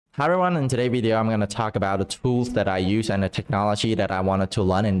Hi everyone, in today's video, I'm going to talk about the tools that I use and the technology that I wanted to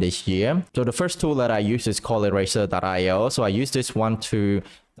learn in this year. So the first tool that I use is called Eraser.io. So I use this one to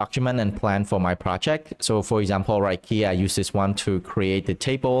document and plan for my project. So for example, right here, I use this one to create the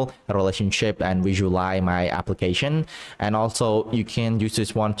table, a relationship, and visualize my application. And also you can use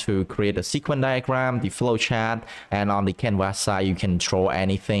this one to create a sequence diagram, the flow chart, and on the canvas side, you can draw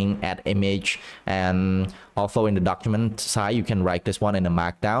anything, add image, and also in the document side, you can write this one in a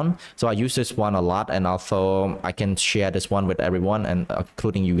markdown. So I use this one a lot, and also I can share this one with everyone, and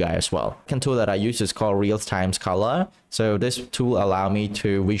including you guys as well. Second tool that I use is called Real-Time Color. So this tool allows me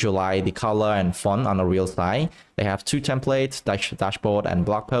to visualize the color and font on a real time. They have two templates, dashboard and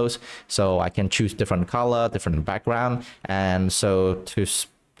blog post. So I can choose different color, different background. And so to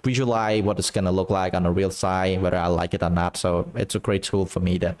visualize what it's going to look like on a real site, whether I like it or not. So it's a great tool for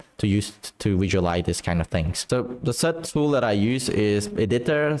me to use to visualize this kind of things. So the third tool that I use is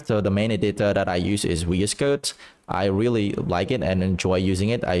editor. So the main editor that I use is VS Code. I really like it and enjoy using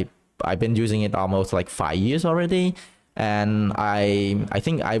it. I've been using it almost like 5 years already. And I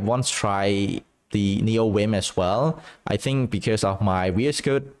think I once tried the NeoVim as well. I think because of my VS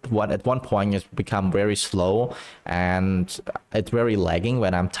Code, at one point it's become very slow and it's very lagging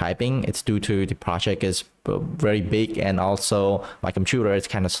when I'm typing. It's due to the project is very big, and also my computer is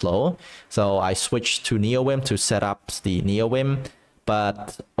kind of slow. So I switched to NeoVim to set up the NeoVim.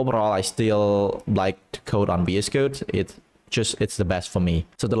 But overall, I still like to code on VS Code. It's the best for me.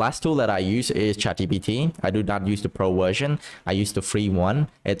 So the last tool that I use is ChatGPT. I do not use the pro version. I use the free one.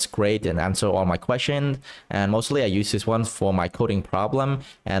 It's great and answer all my questions. And mostly I use this one for my coding problem.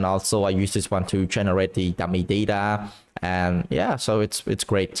 And also I use this one to generate the dummy data. And yeah, so it's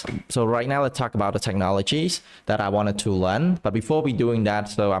great. So right now let's talk about the technologies that I wanted to learn. But before we doing that,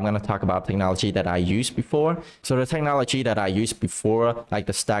 so I'm going to talk about technology that I used before. So the technology that I used before, like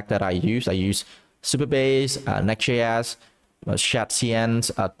the stack that I use Supabase, Next.js,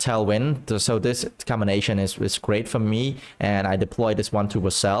 Shadcn, Tailwind. So this combination is great for me, and I deploy this one to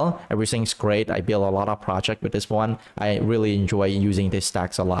Vercel. Everything's great. I build a lot of projects with this one. I really enjoy using these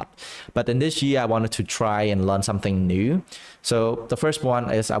stacks a lot. But in this year, I wanted to try and learn something new. So the first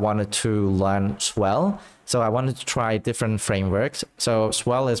one is I wanted to learn Swell. So I wanted to try different frameworks. So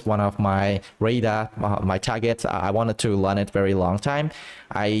Swell is one of my radar, my targets. I wanted to learn it very long time.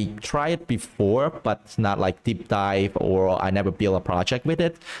 I tried it before, but not like deep dive, or I never built a project with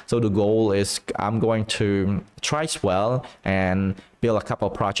it. So the goal is I'm going to try Swell and build a couple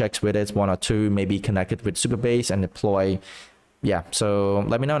of projects with it, one or two, maybe connected with Supabase and deploy. Yeah, so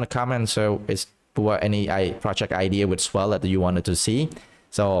let me know in the comments. So is what any project idea with Swell that you wanted to see.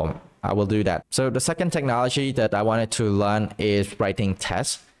 So I will do that. So the second technology that I wanted to learn is writing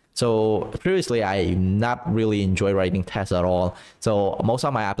tests. So previously, I not really enjoy writing tests at all. So most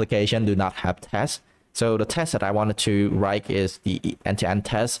of my applications do not have tests. So the test that I wanted to write is the end-to-end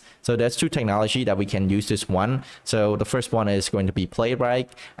test. So there's two technology that we can use this one. So the first one is going to be Playwright,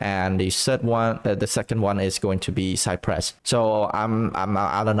 and the second one is going to be Cypress. So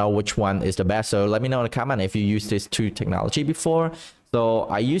I don't know which one is the best. So let me know in the comment if you use these two technology before. So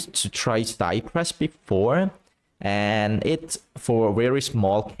I used to try Cypress before, and it's for very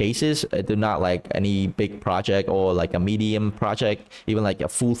small cases. I do not like any big project or like a medium project, even like a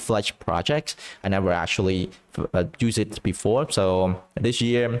full-fledged project. I never actually use it before. So this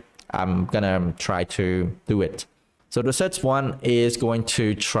year, I'm gonna try to do it. So the third one is going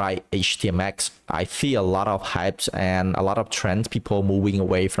to try HTMX. I see a lot of hypes and a lot of trends, people moving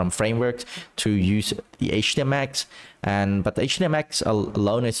away from frameworks to use the HTMX. But the HTMX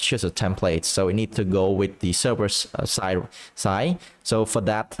alone is just a template, so we need to go with the server side. So for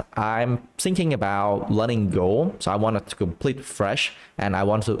that, I'm thinking about learning Go. So I wanted to complete fresh, and I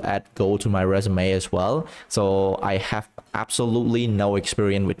want to add Go to my resume as well. So I have absolutely no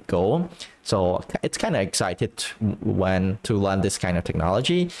experience with Go. So it's kind of excited to learn this kind of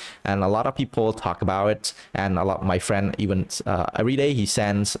technology, and a lot of people talk about it, and a lot of my friend even every day he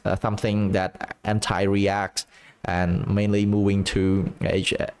sends something that anti-React and mainly moving to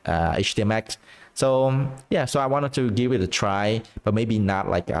HTMX. So yeah, so I wanted to give it a try, but maybe not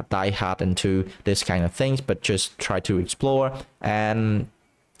like a die hard into this kind of things, but just try to explore and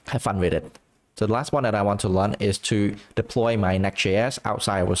have fun with it. So the last one that I want to learn is to deploy my Next.js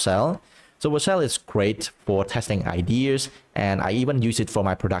outside Vercel. So Vercel is great for testing ideas, and I even use it for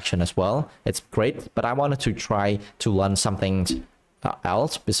my production as well. It's great, but I wanted to try to learn something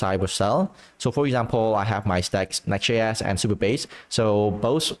else besides Vercel. So for example, I have my stacks Next.js and Supabase. So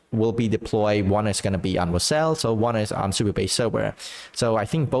both will be deployed. One is going to be on Vercel, so one is on Supabase server. So I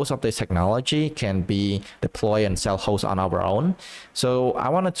think both of this technology can be deployed and self-host on our own. So I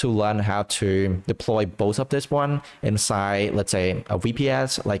wanted to learn how to deploy both of this one inside, let's say, a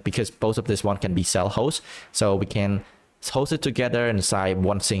VPS, like because both of this one can be self-host. So we can host it together inside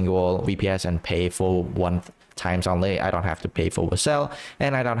one single VPS and pay for one times only. I don't have to pay for Vercel,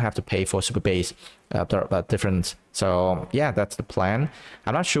 and I don't have to pay for Supabase. Different. So yeah, that's the plan.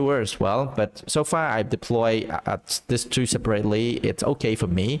 I'm not sure as well, but so far I've deployed this two separately. It's okay for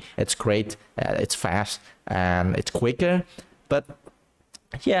me. It's great. It's fast and it's quicker. But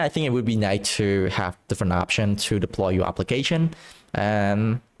yeah, I think it would be nice to have different options to deploy your application.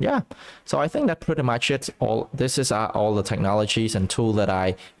 And yeah, so I think that's pretty much it. This is all the technologies and tools that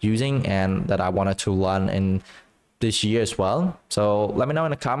I using and that I wanted to learn in this year as well. So let me know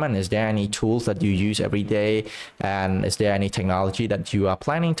in the comment, is there any tools that you use every day, and is there any technology that you are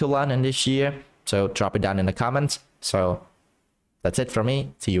planning to learn in this year? So drop it down in the comments. So that's it from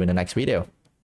me. See you in the next video.